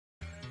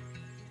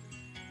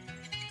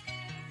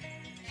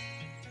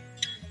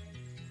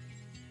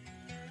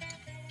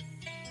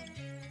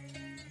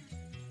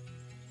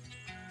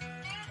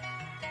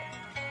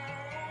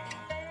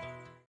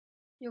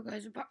Yo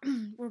guys,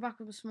 we're back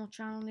with some more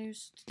channel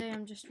news. Today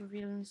I'm just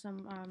revealing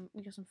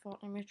we got some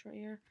Fortnite merch right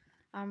here.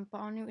 But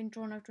our new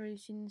intro and outro you've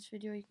seen in this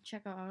video, you can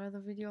check out our other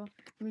video,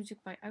 Music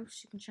by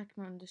Ouse. You can check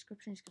him out in the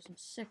description, he's got some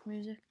sick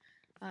music.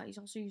 He's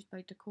also used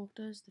by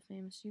Dakotas, the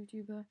famous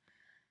YouTuber.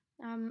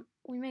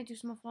 We may do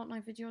some more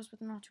Fortnite videos,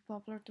 but they're not too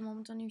popular at the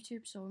moment on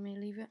YouTube, so we may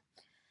leave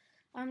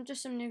it.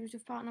 Just some news,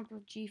 we've partnered up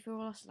with G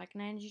Fuel, that's like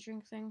an energy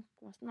drink thing.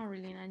 Well, it's not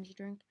really an energy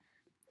drink.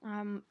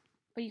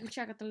 But you can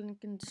check out the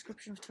link in the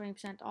description for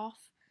 20% off.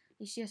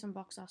 You see us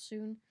unbox that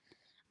soon.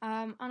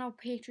 And our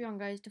Patreon,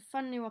 guys, to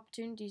fund new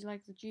opportunities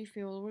like the G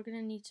Fuel, we're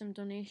gonna need some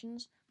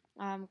donations.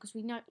 Because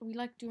we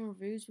like doing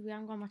reviews, we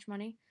haven't got much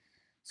money.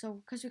 So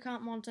because we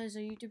can't monetize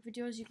our YouTube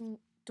videos, you can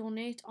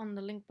donate on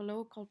the link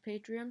below called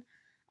Patreon.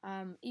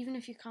 Even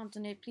if you can't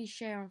donate, please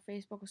share on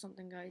Facebook or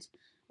something, guys,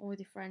 or with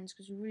your friends,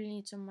 because we really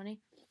need some money.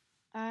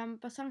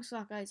 But thanks for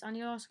that, guys, and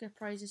you'll also get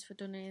prizes for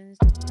donating.